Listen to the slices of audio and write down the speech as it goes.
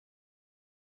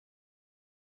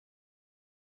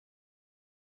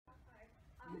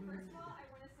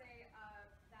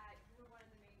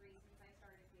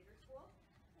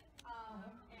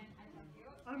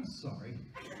sorry.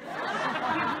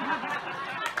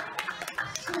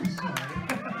 So sorry.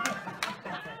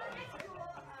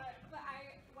 But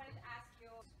I wanted to ask you.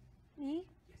 Me?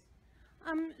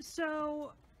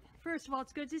 So, first of all,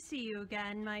 it's good to see you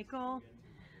again, Michael.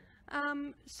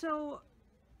 So,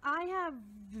 I have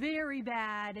very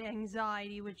bad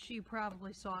anxiety, which you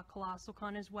probably saw at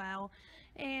ColossalCon as well.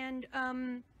 And,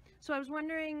 so I was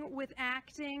wondering, with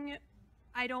acting,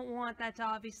 I don't want that to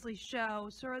obviously show.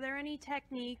 So are there any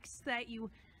techniques that you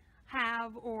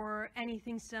have or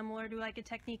anything similar to like a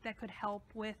technique that could help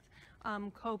with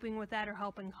coping with that or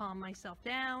helping calm myself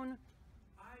down?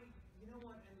 You know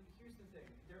what, and here's the thing,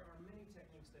 there are many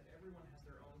techniques that everyone has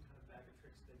their own kind of bag of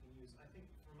tricks they can use. I think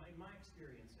from in my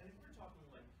experience, and if we're talking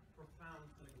like profound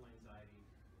clinical anxiety,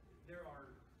 there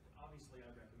are, obviously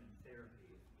I recommend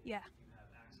therapy. Yeah. If you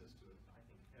have access to it, I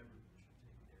think everyone should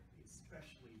take therapy,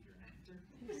 especially if you're an actor.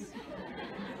 It's an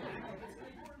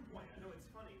important point. I know it's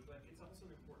funny, but it's also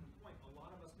an important point. A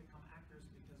lot of us become actors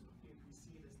because we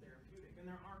see it as therapeutic, and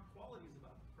there are qualities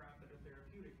about the craft that are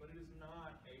therapeutic, but it's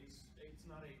not a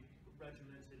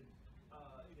regimented,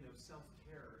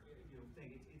 self-care,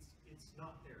 thing. It's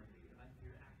not therapy. And if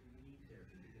you're an actor, you need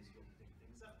therapy because you'll pick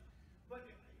things up. But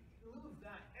in lieu of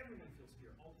that, everyone feels fear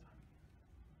all the time.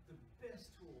 The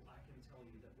best tool I can tell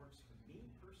you that works for me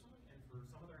personally and for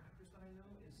some other actors that I know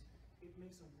is it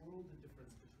makes a world of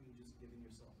difference between just giving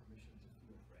yourself permission to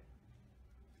feel afraid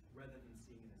rather than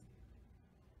seeing it as the enemy.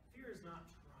 Fear is not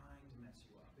trying to mess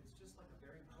you up. It's just like a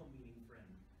very well-meaning friend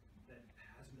that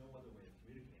has no other way of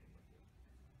communicating with you.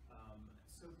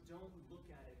 So don't look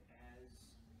at it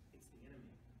as it's the enemy.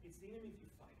 It's the enemy if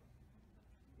you fight it.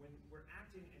 When we're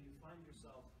acting and you find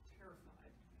yourself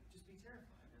terrified, just be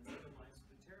terrified and say the lines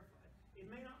to be terrified. It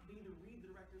may not be the read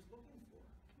the director's looking for,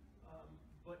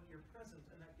 but you're present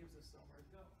and that gives us somewhere to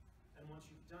go. And once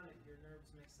you've done it, your nerves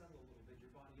may settle a little bit. Your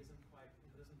body isn't quite,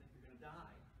 doesn't think you're going to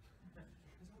die. Because,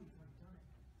 oh, you've already done it.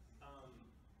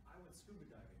 I went scuba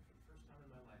diving for the first time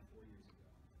in my life 4 years ago.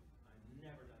 I've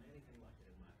never done anything like it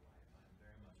in my life. I am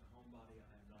very much a homebody.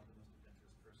 I am not the most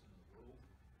adventurous person in the world.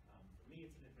 For me,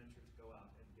 it's an adventure to go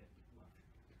out and get lucky.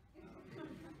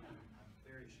 I'm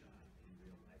very shy in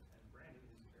real life. And Brandon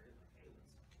is very like, hey,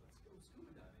 let's go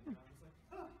scuba diving. And I was like,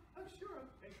 oh, sure,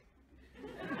 okay.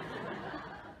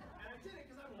 And I did it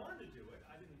because I wanted to do it.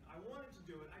 I wanted to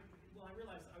do it. I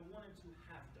realized I wanted to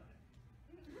have done it.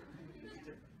 It's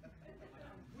different.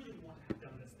 I really want to have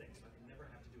done this thing so I can never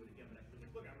have to do it again. But I can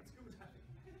look, I went scuba diving.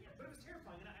 But it was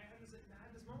terrifying, and I had this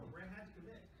moment where I had to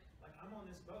commit. Like, I'm on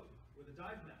this boat with a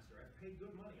dive master. I've paid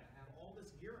good money. I have all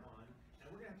this gear on, and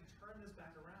we're gonna have to turn this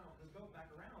boat back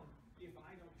around if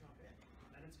I don't jump in,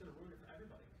 and it's gonna ruin it for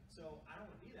everybody. So I don't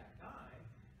want to be that guy.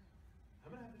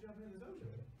 I'm gonna have to jump into this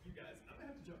ocean, you guys. I'm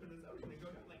gonna have to jump into this ocean and go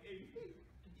down like 80 feet.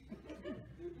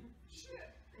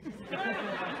 Shit. And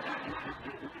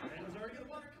I was already in the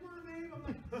water. Come on, babe. I'm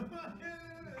like, yeah.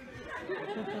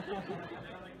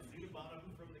 Now I can see the bottom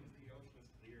from the ocean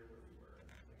is clear where we were.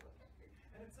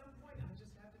 And at some point, I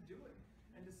just have to do it.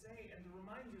 And to say, and to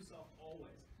remind yourself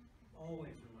always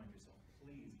remind yourself,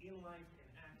 please, in life, in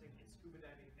acting, in scuba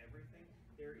diving, everything,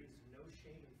 there is no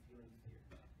shame in feeling fear.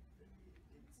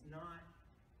 It's not,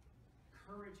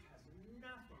 courage has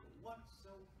nothing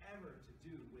whatsoever to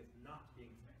do with not being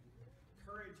afraid.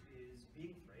 Courage is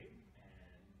being afraid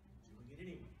and doing it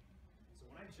anyway. So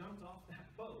when I jumped off that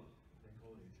boat, they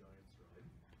call it a giant stride.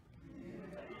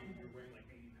 You're wearing like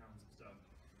 80 pounds of stuff.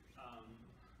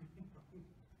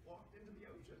 Walked into the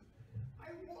ocean.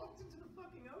 I walked into the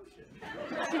fucking ocean.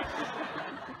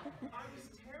 I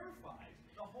was terrified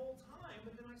the whole time,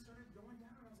 but then I started going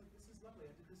down and I was like, this is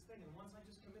lovely. I did this thing. And once I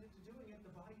just committed to doing it,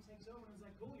 the body takes over and it's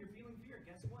like, cool, you're feeling fear.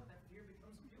 Guess what? That fear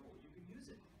becomes fuel. You can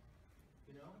use it.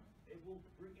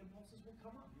 Impulses will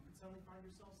come up. You could suddenly find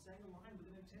yourself saying a line with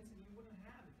an intensity you wouldn't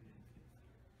have if you didn't feel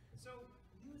fear. So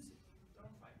use it.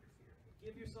 Don't fight your fear.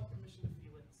 Give yourself permission to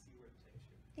feel it and see where it takes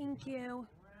you. Thank you.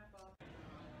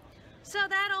 So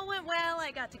that all went well.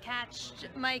 I got to catch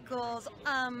Michael's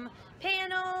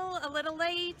panel a little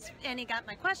late, and he got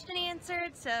my question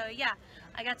answered. So yeah,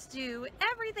 I got to do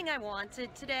everything I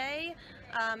wanted today,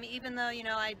 even though,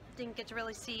 I didn't get to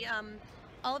really see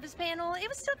all of his panel. It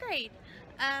was still great.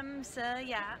 So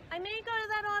yeah, I may go to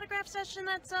that autograph session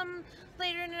that's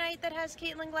later tonight that has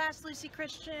Caitlin Glass, Lucy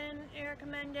Christian, Erica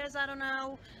Mendez. I don't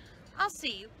know. I'll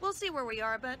see. We'll see where we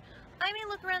are, but I may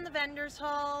look around the vendors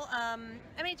hall. I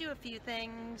may do a few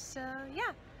things. So yeah,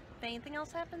 if anything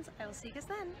else happens, I will see you guys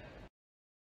then.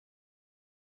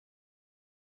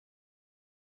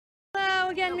 Hello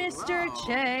again, Mr.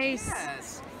 Chase.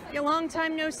 Yes. A long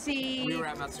time no see. We were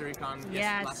at Matsuricon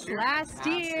Yes, last year. last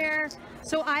year.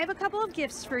 So I have a couple of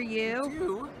gifts for you. Dude,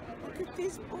 look at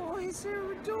these boys,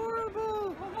 they're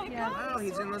adorable. Oh my Yeah. Wow,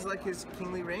 he's in like his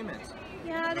kingly raiment.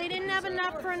 Yeah, they didn't have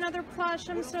enough for another plush.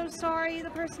 I'm so sorry. The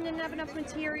person didn't have enough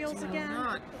materials Do again.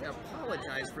 not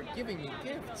apologize for giving me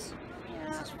gifts. Yeah.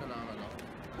 This is phenomenal.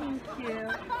 Thank you.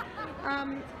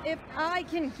 If I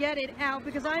can get it out,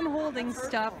 because I'm holding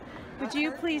stuff, would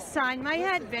you please sign my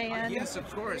headband? Yes, of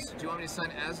course. Do you want me to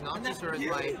sign as Noctis or as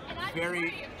my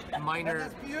very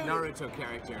minor Naruto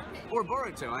character? Or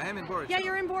Boruto. I am in Boruto. Yeah,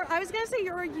 you're in board. I was gonna say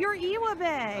you're I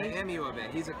Iwabe. am Iwabe.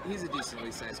 He's a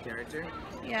decently sized character.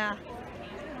 Yeah.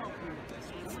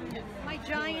 My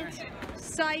giant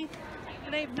scythe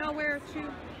that I have nowhere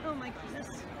to. Oh my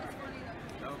goodness.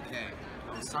 Okay.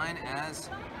 I'll sign as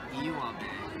Iwabe.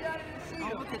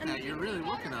 Oh, look at that. You're really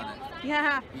working on it.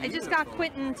 Yeah, I just got Beautiful.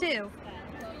 Quentin too.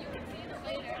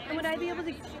 And would I be able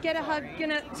to get a hug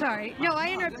and a, sorry, no,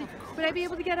 I interrupted. Would I be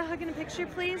able to get a hug and a picture,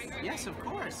 please? Yes, of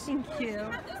course. Thank you.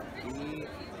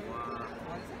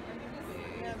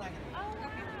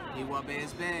 Iwabe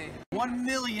is Bay. $1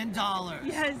 million.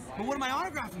 Yes. But what am I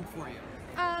autographing for you?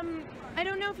 I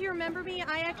don't know if you remember me.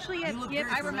 I actually have You look gifts.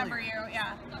 very I remember familiar.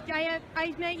 you, yeah.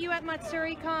 I met you at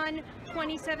Matsuricon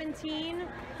 2017.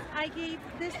 I gave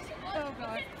this, oh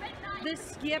god,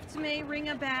 this gift may ring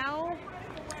a bell.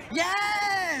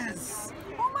 Yes!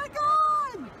 Oh my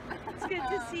god! It's good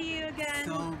to see you again.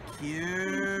 So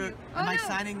cute. Oh, Am I no.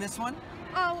 signing this one?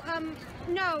 Oh,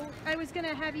 no, I was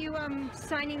gonna have you,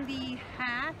 signing the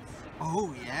hat.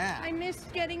 Oh yeah. I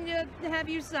missed getting to have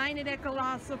you sign it at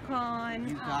ColossalCon.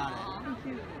 You got it. Thank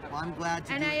you. Well, I'm glad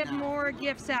to And do I it have now. more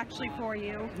gifts actually for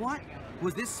you. What?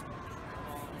 Was this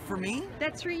for me?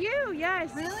 That's for you,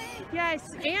 yes. Really? Yes,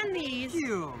 and these. Thank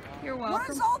you. You're What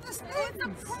welcome. is all this It's a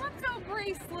things? pronto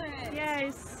bracelet.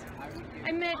 Yes.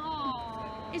 I meant.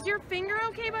 Aww. Is your finger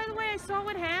okay, by the way? I saw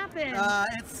what happened.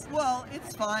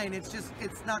 It's fine. It's just,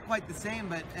 it's not quite the same,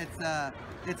 but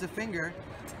it's a finger.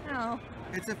 Oh.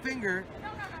 It's a finger.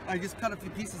 I just cut a few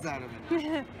pieces out of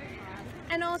it.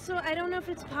 And also, I don't know if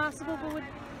it's possible, but would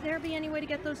there be any way to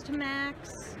get those to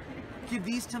Max? Give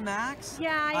these to Max?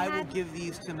 Yeah, I will had- give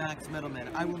these to Max Middleman.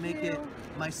 I will make it you.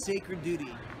 my sacred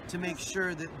duty to make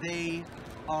sure that they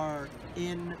are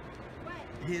in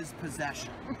his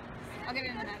possession. I'll get it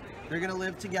in the neck. They're gonna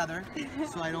live together,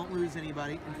 so I don't lose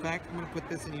anybody. In fact, I'm gonna put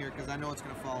this in here because I know it's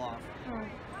gonna fall off. Oh.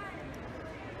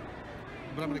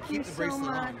 But I'm gonna Thank keep you the so bracelet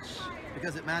on much.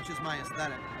 because it matches my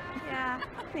aesthetic. Yeah,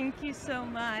 thank you so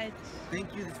much.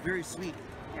 Thank you. That's very sweet.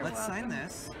 You're Let's sign welcome.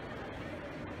 this.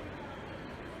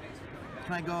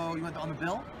 Can I go? You want on the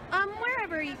bill?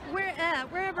 Wherever,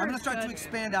 wherever. I'm gonna it's start to good.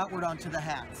 expand outward onto the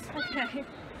hats. Okay.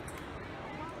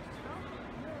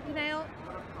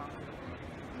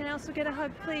 Can I also get a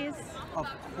hug, please? Of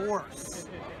course.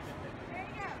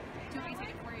 Do you want me to take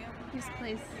it for you? Yes,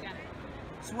 please.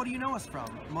 So what do you know us from?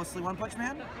 Mostly One Punch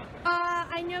Man?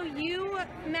 I know you,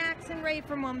 Max, and Ray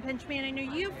from One Punch Man. I know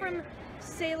you from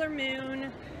Sailor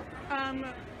Moon,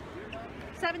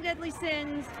 Seven Deadly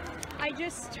Sins. I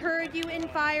just heard you in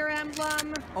Fire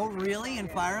Emblem, Oh really? In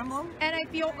Fire Emblem? and I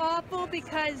feel awful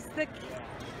because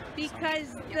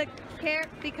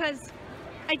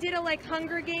I did a like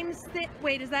Hunger Games thing.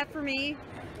 Wait, is that for me?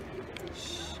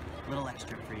 Shh. Little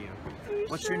extra for you. Are you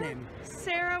What's sure? your name?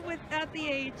 Sarah without the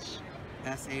H.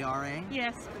 S-A-R-A?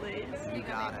 Yes, please. You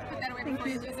got it. Put that away Thank before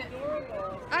you you. lose it.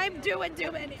 I'm doing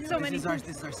so many This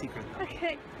things. is our secret.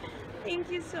 Okay.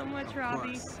 Thank you so much, Of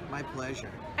Robbie. course. My pleasure.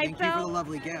 I Thank you for the felt-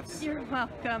 lovely gifts. You're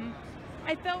welcome.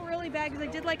 I felt really bad because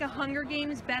I did like a Hunger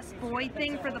Games best boy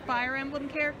thing for the Fire Emblem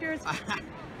characters.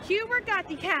 Hubert got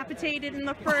decapitated in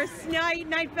the first night,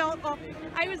 and I felt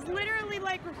I was literally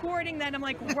like recording that. I'm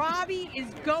like, Robbie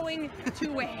is going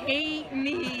to hate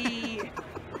me.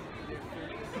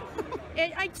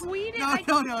 And I tweeted.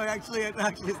 No. Actually, it's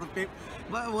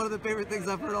one of the favorite things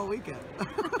I've heard all weekend.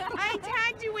 I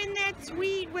tagged you in that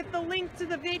tweet with the link to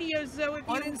the video, so if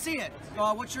Oh, I you didn't see it.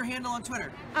 What's your handle on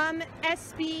Twitter?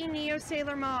 SB Neo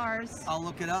Sailor Mars. I'll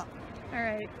look it up. All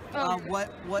right. Oh.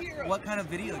 What kind of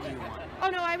video do you want? Oh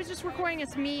no, I was just recording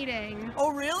this meeting. Oh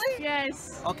really?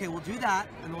 Yes. Okay, we'll do that,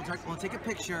 and we'll take a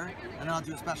picture, and then I'll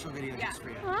do a special video just for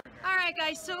you. Huh? All right,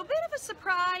 guys. So a bit of a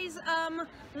surprise.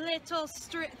 Little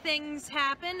things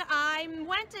happened. I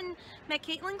went and met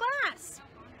Caitlin Glass,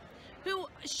 who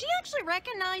she actually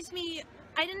recognized me.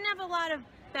 I didn't have a lot of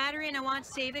battery, and I wanted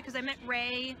to save it because I met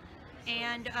Ray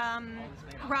and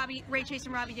Ray Chase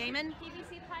and Robbie Damon.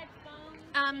 PVC pipe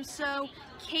phone. So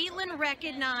Caitlin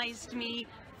recognized me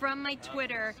from my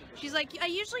Twitter. She's like, I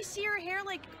usually see her hair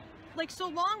like so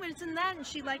long, but it's in that, and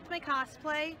she liked my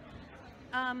cosplay.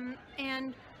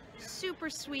 and super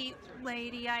sweet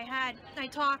lady. I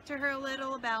talked to her a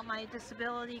little about my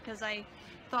disability because I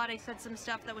thought I said some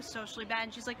stuff that was socially bad,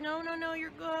 and she's like, no, you're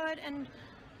good. And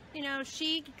you know,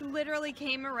 she literally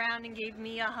came around and gave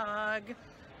me a hug,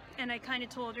 and I kind of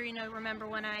told her, you know, remember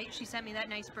when she sent me that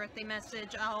nice birthday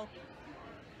message, I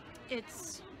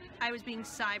was being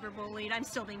cyberbullied. I'm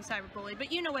still being cyberbullied,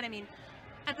 but you know what I mean.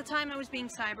 At the time I was being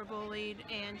cyberbullied,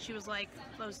 and she was like,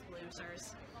 those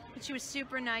losers. But she was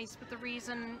super nice, but the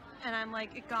reason, and I'm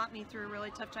like, it got me through a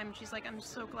really tough time. And she's like, I'm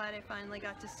so glad I finally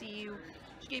got to see you.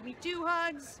 She gave me 2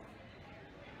 hugs,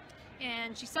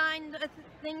 and she signed a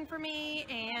thing for me,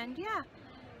 and yeah.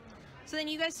 So then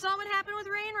you guys saw what happened with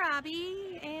Ray and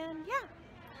Robbie, and yeah.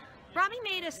 Robbie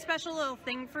made a special little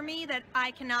thing for me that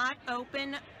I cannot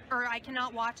open, or I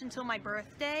cannot watch until my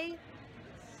birthday,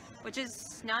 which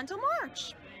is not until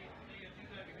March.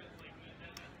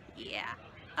 Yeah.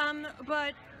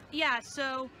 But yeah,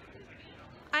 so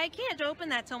I can't open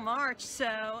that till March, so,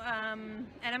 and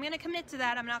I'm gonna commit to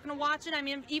that. I'm not gonna watch it. I'm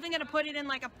even gonna put it in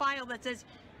like a file that says,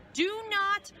 do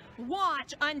not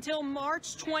watch until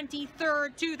March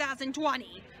 23rd,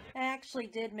 2020. I actually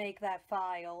did make that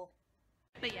file.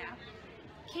 But yeah,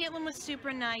 Caitlin was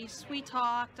super nice. We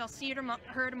talked. I'll see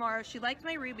her tomorrow. She liked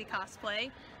my Ruby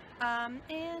cosplay. And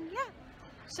yeah,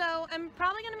 so I'm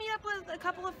probably gonna meet up with a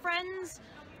couple of friends.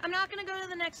 I'm not gonna go to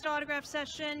the next autograph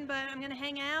session, but I'm gonna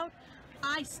hang out.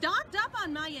 I stocked up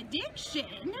on my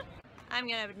addiction. I'm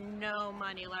gonna have no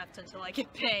money left until I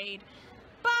get paid.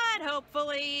 But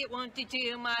hopefully it won't do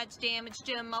too much damage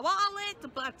to my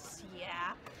wallet, but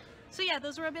yeah. So yeah,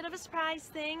 those were a bit of a surprise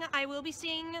thing. I will be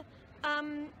seeing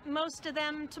most of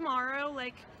them tomorrow.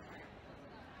 Like,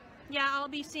 yeah, I'll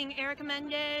be seeing Erica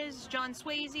Mendez, John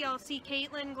Swayze, I'll see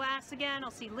Caitlin Glass again,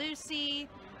 I'll see Lucy,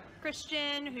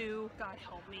 Christian, who, God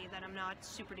help me that I'm not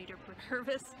super duper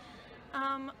nervous.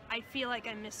 I feel like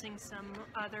I'm missing some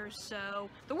others, so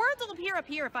the words will appear up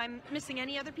here if I'm missing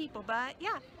any other people, but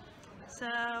yeah.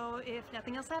 So if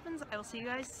nothing else happens, I will see you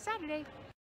guys Saturday.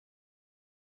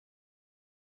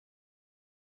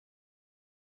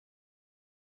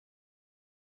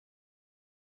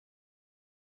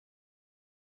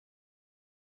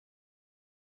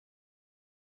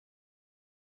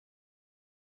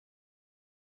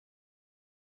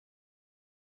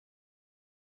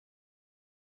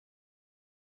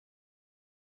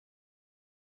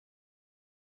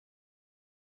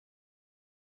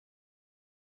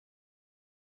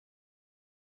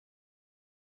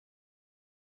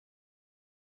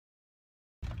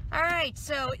 Alright,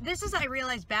 so this is, I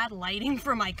realize, bad lighting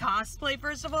for my cosplay,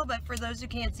 first of all, but for those who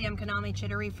can't see, I'm Konami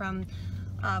Chittery from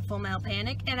Full Metal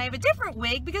Panic, and I have a different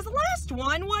wig because the last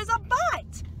one was a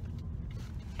butt!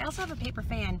 I also have a paper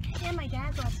fan, and my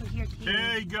dad's also here too.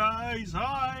 Hey guys,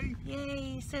 hi!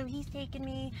 Yay, so he's taking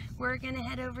me. We're gonna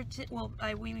head over to, well,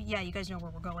 yeah, you guys know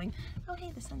where we're going. Oh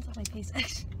hey, the sun's on my face.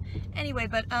 Anyway,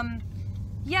 but,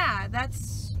 yeah,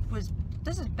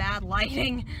 this is bad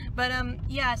lighting, but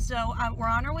yeah, so we're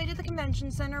on our way to the convention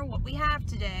center. What we have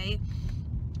today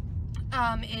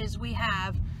is we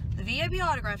have the VIP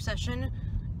autograph session,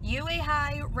 UA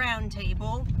High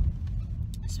roundtable.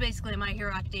 It's basically a My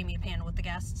Hero Academia panel with the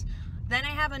guests. Then I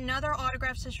have another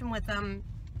autograph session with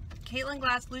Caitlin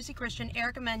Glass, Lucy Christian,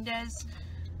 Erica Mendez.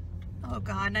 Oh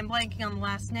God, I'm blanking on the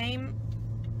last name.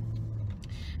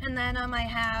 And then I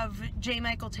have J.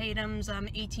 Michael Tatum's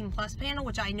 18 Plus panel,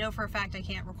 which I know for a fact I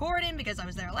can't record in because I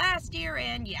was there last year,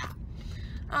 and yeah.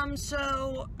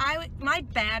 So my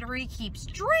battery keeps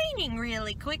draining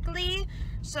really quickly.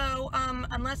 So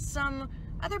unless some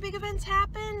other big events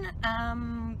happen,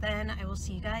 then I will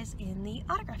see you guys in the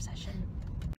autograph session.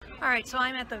 Alright, so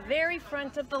I'm at the very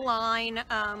front of the line.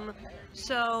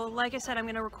 So like I said, I'm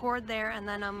going to record there, and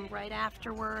then right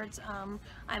afterwards I'm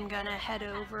going to head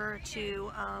over to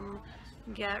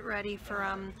get ready for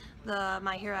the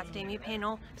My Hero Academia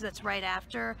panel, because that's right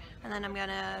after, and then I'm going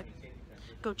to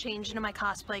go change into my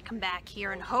cosplay, come back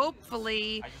here, and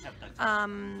hopefully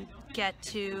get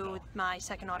to my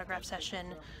second autograph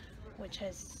session, which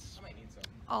has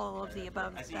all of the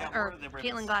above, or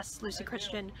Caitlin Glass, Lucy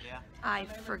Christian, I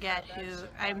forget who,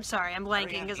 I'm sorry, I'm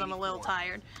blanking because I'm a little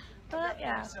tired, but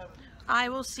yeah, I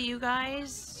will see you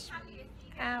guys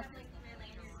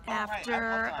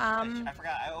after, I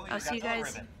will see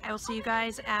you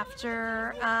guys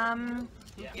after,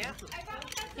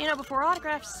 you know, before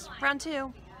autographs, round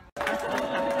 2. Good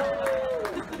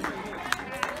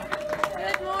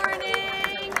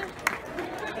morning!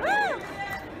 Woo!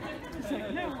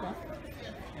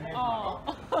 Oh.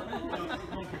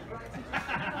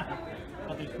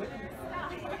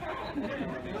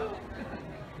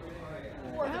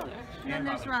 And then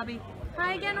there's Robbie.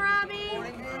 Hi again,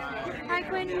 Robbie. Hi,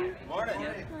 Quentin.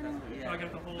 I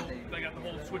got the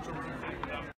whole switch over.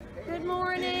 Good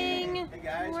morning.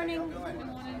 Good morning.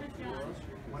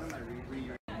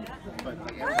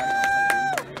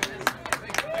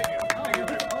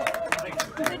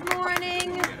 Good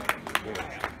morning.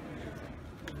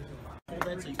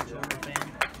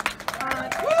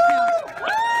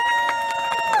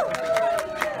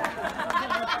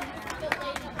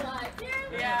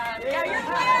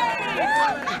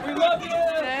 We love you!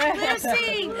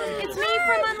 Lucy, it's me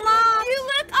from Unlocked. You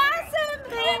look awesome!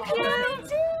 Thank you.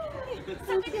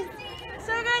 So good to see you.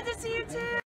 So good to see you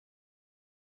too.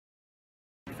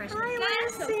 Hi,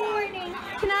 Lucy.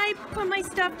 Can I put my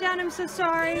stuff down? I'm so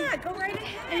sorry. Yeah, go right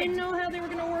ahead. I didn't know how they were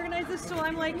going to organize this, so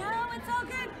I'm like, No, it's all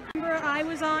good. remember I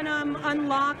was on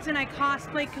Unlocked and I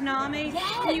cosplayed Konami.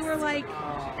 Yes. And you were like,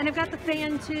 and I've got the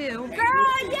fan too.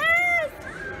 Girl, yes!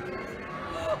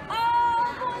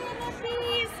 Oh, boy and the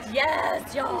beast!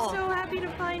 Yes, I'm y'all. so happy to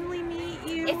finally meet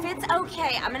you. If it's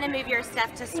okay, I'm gonna move your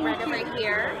stuff to spread over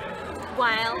here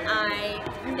while I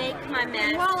make my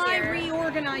mess While I here.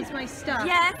 reorganize my stuff.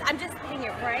 Yes, I'm just putting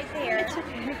it right there. It's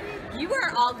okay. You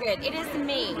are all good. It is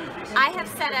me. I have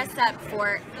set us up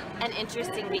for an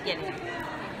interesting beginning.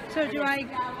 So do I?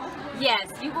 Yes,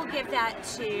 you will give that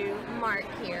to Mark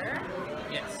here.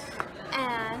 Yes.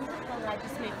 And well, I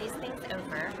just move these things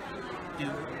over.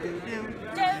 Do, do, do.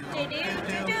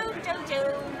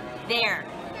 Do. There.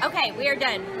 Okay, we are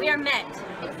done. We are met.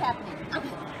 It's happening. Okay.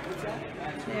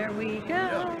 There we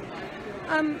go.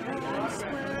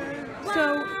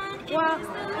 So, well,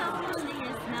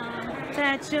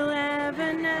 that you'll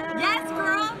ever know. Yes,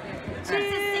 girl. Let's just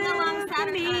sing along Two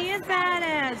can be as bad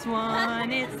as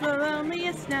one. It's the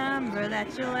loneliest number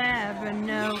that you'll ever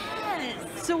know.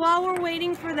 Yes. So while we're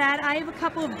waiting for that, I have a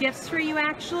couple of gifts for you,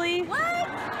 actually. What?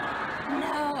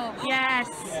 No. Yes.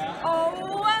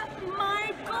 Oh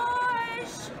my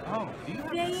gosh. Oh, do you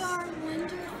have They this? are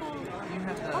wonderful. You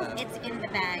have the... Oh, it's in the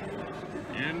bag.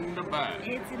 In the bag.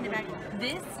 It's in the bag.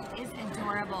 This is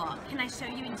adorable. Can I show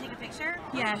you and take a picture?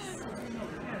 Yes.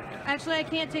 Actually, I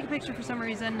can't take a picture for some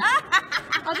reason.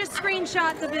 I'll just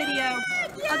screenshot the video.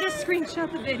 I'll just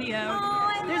screenshot the video. Oh,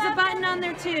 I There's a love button on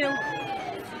there too.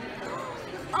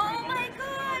 Oh my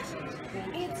gosh.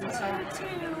 It's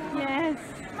Tutu. Yes.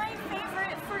 My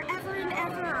favorite forever and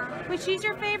ever. Wait, she's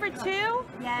your favorite too?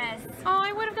 Yes. Oh,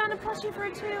 I would have gotten a plushie for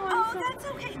her too. Oh, that's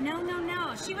okay. No.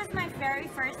 She was my very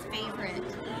first favorite.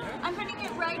 I'm putting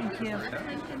it right Thank here you. so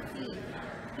everyone can see.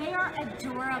 They are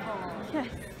adorable. Yes.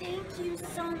 Thank you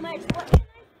so much. What can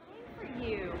I say for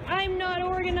you? I'm not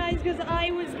organized because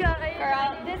I was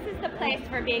Girl, this is the place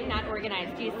for being not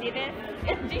organized. Do you see this?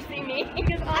 Do you see me?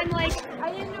 because I'm like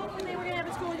I didn't know when they were gonna have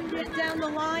us going just down the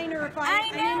line or if I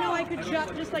didn't know I could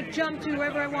jump to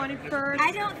whoever I wanted first.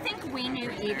 I don't think we knew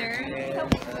either, so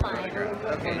it's fine.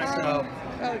 Okay, so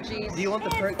Oh jeez. do you want the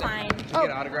print to Fine.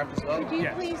 get autographed as well? Could you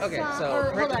please Okay, sign, so or,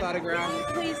 print hold with on. autograph.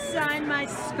 Please sign my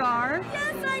scarf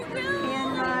Yes, I will.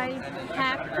 and my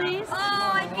hat, please.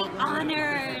 Oh, I'd be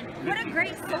honored. What a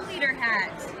great Soul Eater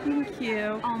hat. Thank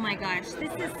you. Oh my gosh,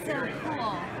 this is so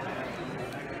cool.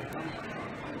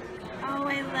 Oh,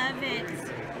 I love it.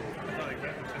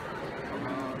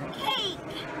 Cake.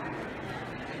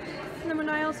 And then would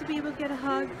I also be able to get a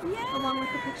hug along with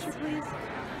the picture, please?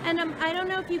 And I don't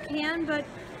know if you can, but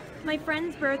my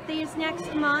friend's birthday is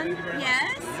next month.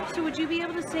 Yes. So would you be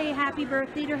able to say happy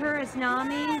birthday to her as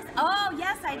Nami? Yes. Oh,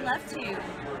 yes, I'd love to.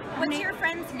 What's your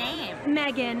friend's name?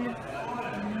 Megan.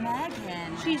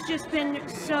 Megan. She's just been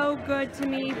so good to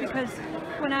me because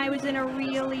when I was in a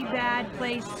really bad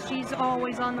place, she's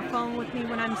always on the phone with me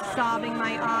when I'm sobbing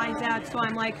my eyes out. So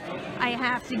I'm like, I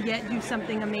have to do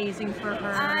something amazing for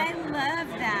her. I love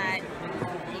that.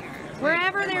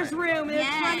 Wherever there's room, it's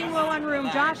running low on room.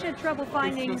 Josh had trouble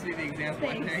finding This is the example.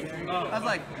 space. I was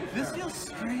like, this feels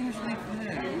strangely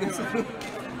thin.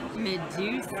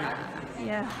 Medusa.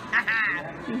 Yeah.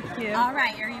 Thank you. All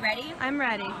right, are you ready? I'm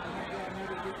ready.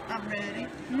 I'm ready.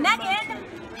 Megan,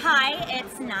 hi,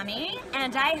 it's Nami,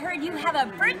 and I heard you have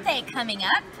a birthday coming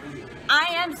up. I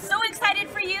am so excited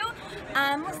for you.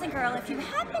 Listen, girl, if you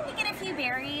happen to get a few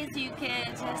berries, you could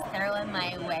just throw them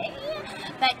my way,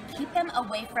 but keep them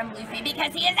away from Luffy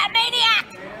because he is a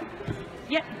maniac.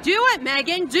 Yeah, do it,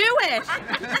 Megan. Do it.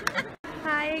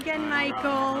 Hi again,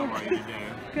 Michael.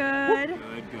 Good.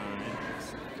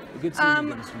 Good seeing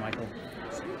you, Mr. Michael.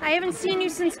 I haven't seen you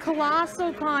since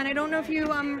Colossal Con. I don't know if you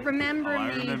remember me.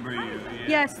 I remember you. Yeah.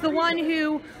 Yes, the one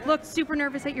who looked super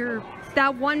nervous at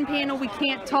that one panel we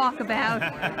can't talk about.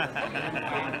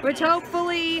 Which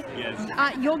hopefully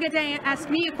you'll get to ask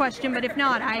me a question, but if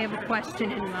not, I have a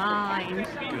question in mind.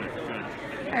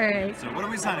 Good. All right. So what are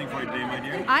we signing for today, my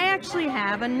dear? I actually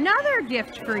have another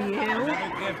gift for you. Another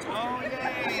gift. Oh,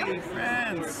 yay,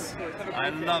 friends.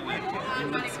 I love it.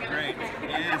 It looks great.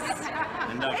 Yes.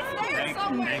 I love it. Thank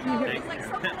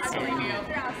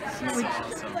you.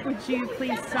 Would you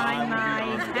please sign my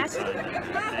hat?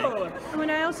 Would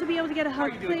I also be able to get a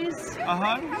hug, please? A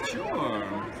hug? Sure.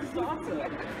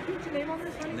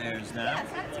 There's that.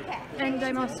 And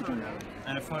I'm also going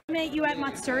And a photo. I met you at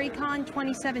Matsuricon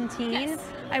 2017. Yes.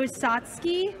 I was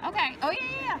Satsuki. Okay. Oh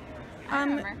yeah. I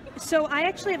remember. So I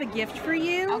actually have a gift for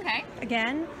you. Okay.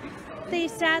 Again. They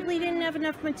sadly didn't have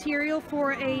enough material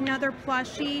for another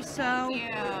plushie, so Thank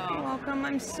you. you're welcome.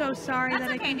 I'm so sorry That's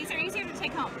that okay. These are easier to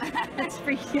take home. That's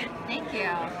for you. Thank you.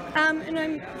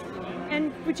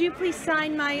 And would you please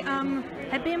sign my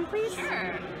headband, please?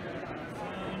 Sure.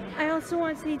 I also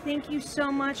want to say thank you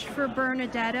so much for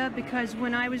Bernadetta, because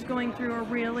when I was going through a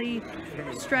really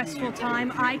stressful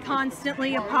time, I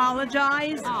constantly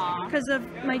apologized because of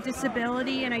my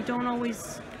disability, and I'm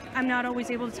not always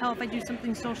able to tell if I do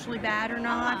something socially bad or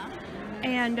not.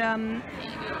 And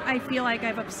I feel like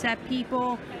I've upset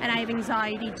people, and I have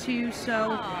anxiety too,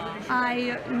 so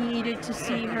I needed to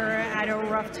see her at a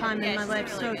rough time in my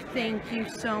life, so thank you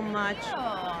so much.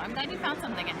 Oh, I'm glad you found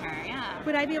something in her. Yeah.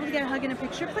 Would I be able to get a hug and a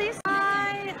picture, please?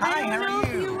 Hi, I don't know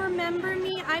if you remember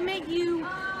me. I met you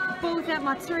both at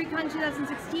Matsuricon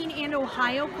 2016 and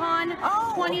OhioCon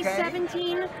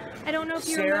 2017. I don't know if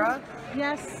you remember.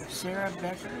 Yes. Sarah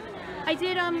Becker? I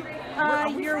did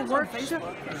your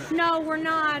workshop. No, we're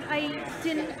not. I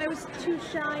was too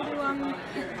shy to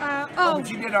But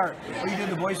you did you did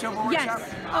the voiceover workshop?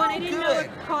 Yes. Oh, and I didn't know it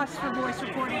cost for voice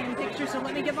recording and pictures, so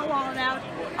let me get my wallet out.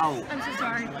 Oh. I'm so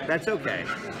sorry. That's okay.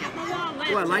 Get my wallet.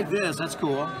 Oh, I like this. That's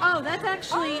cool. Oh, that's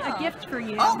actually a gift for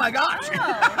you. Oh my gosh!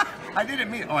 I didn't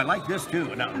mean. Oh, I like this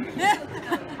too. No.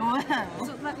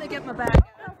 So let me get my bag out.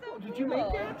 Did you make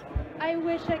that? I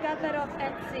wish I got that off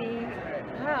Etsy.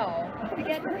 How? To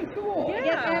get Very cool. to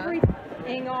get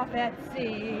everything off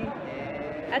Etsy.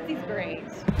 Etsy's great.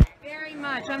 Very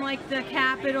much. I'm like the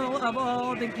capital of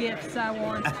all the gifts I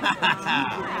want.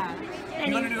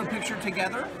 You want to do a picture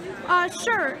together?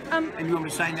 Sure. And you want me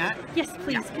to sign that? Yes,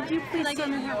 please. Could you please Can I get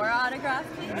sign your autograph,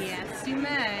 please? Yes, you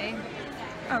may.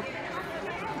 Oh.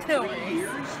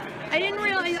 I didn't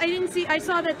realize. I didn't see. I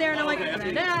saw that there, and I'm like,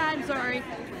 I'm sorry.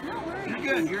 You're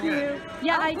good. You're good.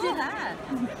 Yeah, I cool did that.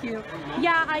 Thank you.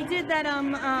 Yeah, I did that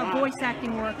voice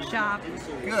acting workshop.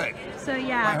 Good. So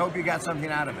yeah. Well, I hope you got something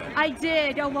out of it. I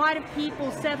did. A lot of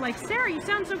people said, like, Sarah, you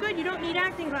sound so good. You don't need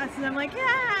acting classes. I'm like, yeah,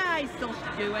 I still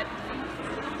should do it.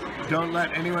 Don't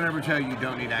let anyone ever tell you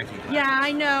don't need acting classes. Yeah,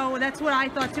 I know. That's what I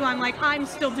thought too. I'm like, I'm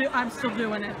still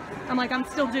doing it. I'm like, I'm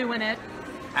still doing it.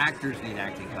 Actors need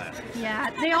acting classes. Yeah,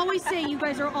 they always say you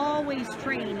guys are always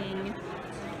training.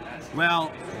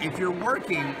 Well, if you're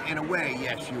working, in a way,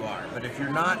 yes, you are. But if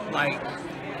you're not, like,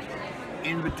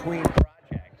 in between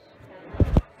projects,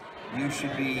 you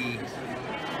should be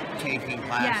taking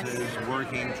classes,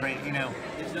 working, training. You know,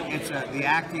 the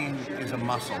acting is a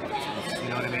muscle. You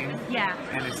know what I mean? Yeah.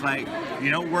 And it's like,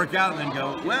 you don't work out and then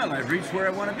go, well, I've reached where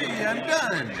I want to be, I'm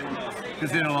done.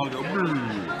 Because then it'll all go,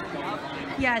 brrr.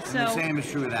 Yeah, so And the same is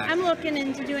true with acting. I'm looking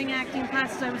into doing acting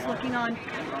classes. I was looking on.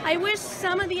 I wish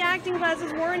some of the acting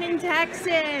classes weren't in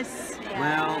Texas.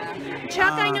 Well,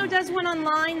 Chuck, I know, does one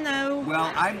online though.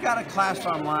 Well, I've got a class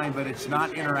online, but it's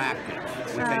not interactive,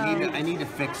 which I need to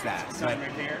fix that. But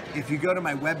if you go to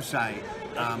my website,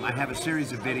 I have a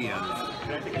series of videos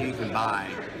that you can buy,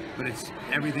 but it's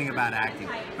everything about acting.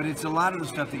 But it's a lot of the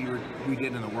stuff that we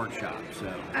did in the workshop.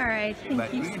 So. All right,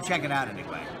 But you can check it out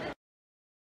anyway.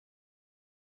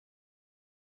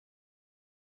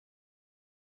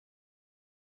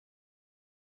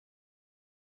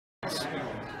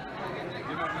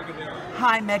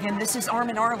 Hi, Megan. This is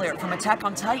Armin Arler from Attack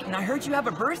on Titan. I heard you have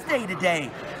a birthday today.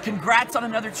 Congrats on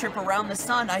another trip around the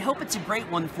sun. I hope it's a great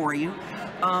one for you.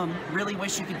 Really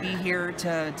wish you could be here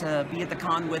to be at the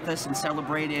con with us and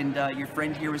celebrate. And your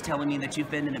friend here was telling me that you've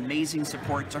been an amazing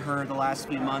support to her the last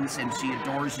few months, and she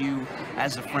adores you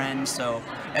as a friend. So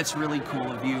that's really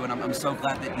cool of you, and I'm so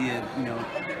glad that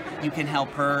you can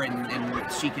help her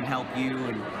and she can help you.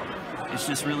 And it's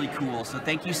just really cool. So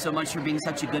thank you so much for being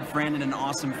such a good friend and an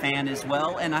awesome fan as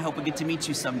well. And I hope we get to meet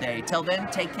you someday. Till then,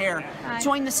 take care. Bye.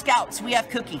 Join the Scouts. We have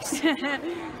cookies.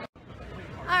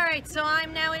 Alright, so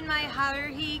I'm now in my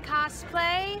Haruhi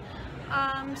cosplay.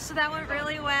 So that went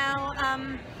really well.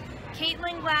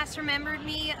 Caitlin Glass remembered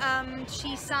me.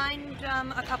 She signed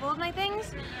a couple of my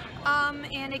things.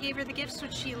 And I gave her the gifts,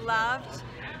 which she loved.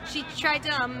 She tried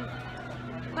to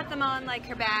put them on like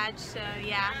her badge, so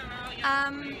yeah.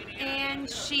 And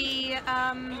she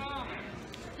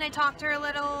and I talked to her a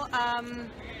little.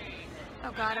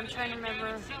 Oh God, I'm trying to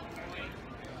remember.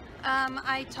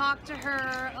 I talked to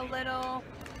her a little.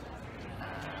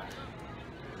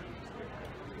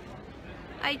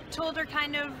 I told her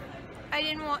kind of, I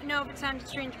didn't know if it sounded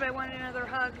strange, but I wanted another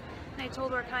hug. And I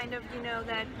told her kind of, you know,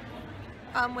 that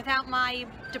without my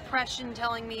depression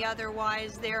telling me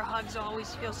otherwise, their hugs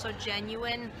always feel so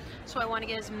genuine. So I want to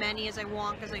get as many as I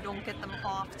want because I don't get them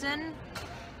often.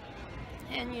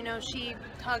 And, you know, she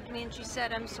hugged me and she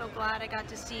said, I'm so glad I got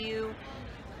to see you.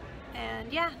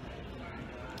 And yeah.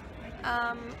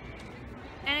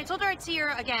 And I told her I'd see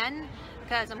her again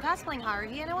because I'm cosplaying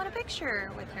Haruhi and I want a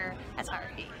picture with her as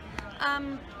Haruhi.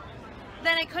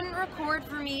 Then I couldn't record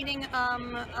for meeting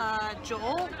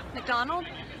Joel McDonald,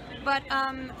 but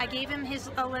I gave him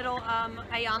a little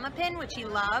Ayama pin, which he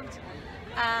loved.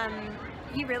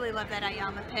 He really loved that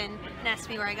Ayama pin and asked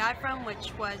me where I got it from,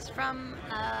 which was from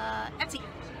Etsy.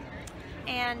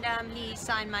 And he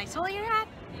signed my Soul Eater hat,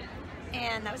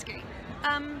 and that was great.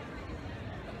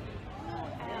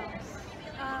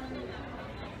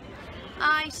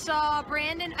 I saw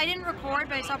Brandon, I didn't record,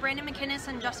 but I saw Brandon McInnes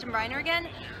and Justin Briner again.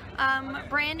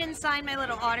 Brandon signed my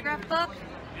little autograph book,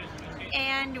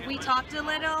 and we talked a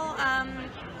little.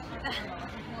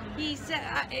 He said,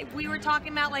 we were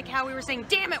talking about like how we were saying,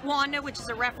 damn it, Wanda, which is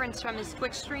a reference from his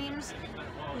Twitch streams.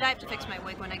 And I have to fix my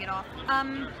wig when I get off.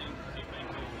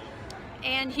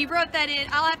 And he wrote that in,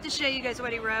 I'll have to show you guys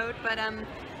what he wrote, but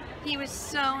he was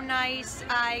so nice.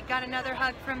 I got another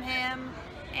hug from him,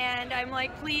 and I'm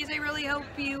like, please, I really hope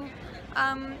you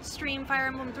stream Fire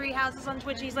Emblem 3 Houses on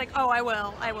Twitch. And he's like, oh, I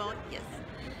will, yes.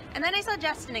 And then I saw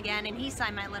Justin again, and he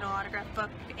signed my little autograph book,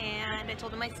 and I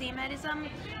told him I'd see him at his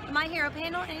My Hero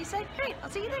panel, and he said, great, I'll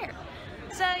see you there.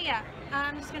 So yeah,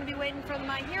 I'm just going to be waiting for the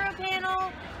My Hero panel.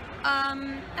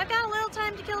 I've got a little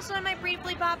time to kill, so I might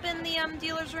briefly pop in the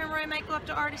dealer's room, or I might go up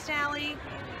to Artist Alley.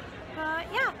 But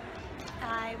yeah,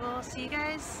 I will see you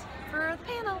guys for the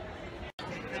panel.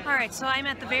 Alright, so I'm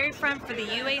at the very front for the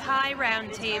UA High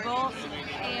Roundtable,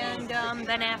 and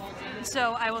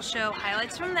so I will show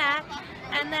highlights from that.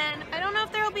 And then, I don't know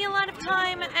if there will be a lot of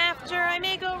time after. I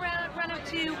may go run up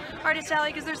to Artist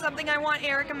Alley because there's something I want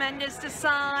Erica Mendes to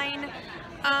sign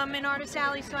in Artist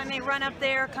Alley, so I may run up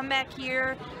there, come back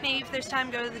here, maybe if there's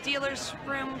time go to the dealer's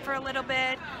room for a little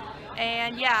bit.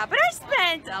 And yeah, but I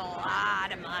spent a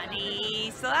lot of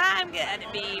money, so I'm gonna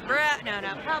be no,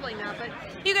 probably not, but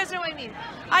you guys know what I mean.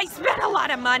 I spent a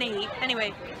lot of money.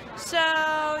 Anyway, so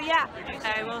yeah,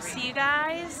 I will see you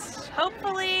guys,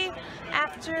 hopefully,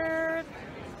 after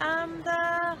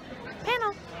the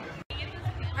panel.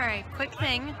 Alright, quick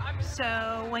thing.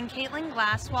 So when Caitlin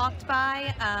Glass walked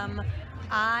by,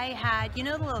 I had, you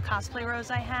know the little cosplay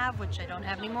rose I have, which I don't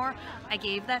have anymore, I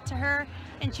gave that to her,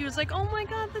 and she was like, oh my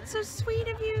god, that's so sweet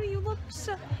of you, you look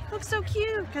so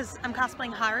cute, because I'm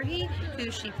cosplaying Haruhi,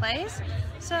 who she plays.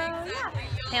 So yeah,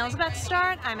 panel's about to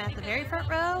start, I'm at the very front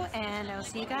row, and I'll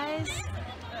see you guys,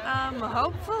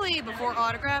 hopefully before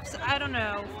autographs, I don't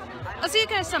know. I'll see you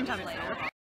guys sometime later.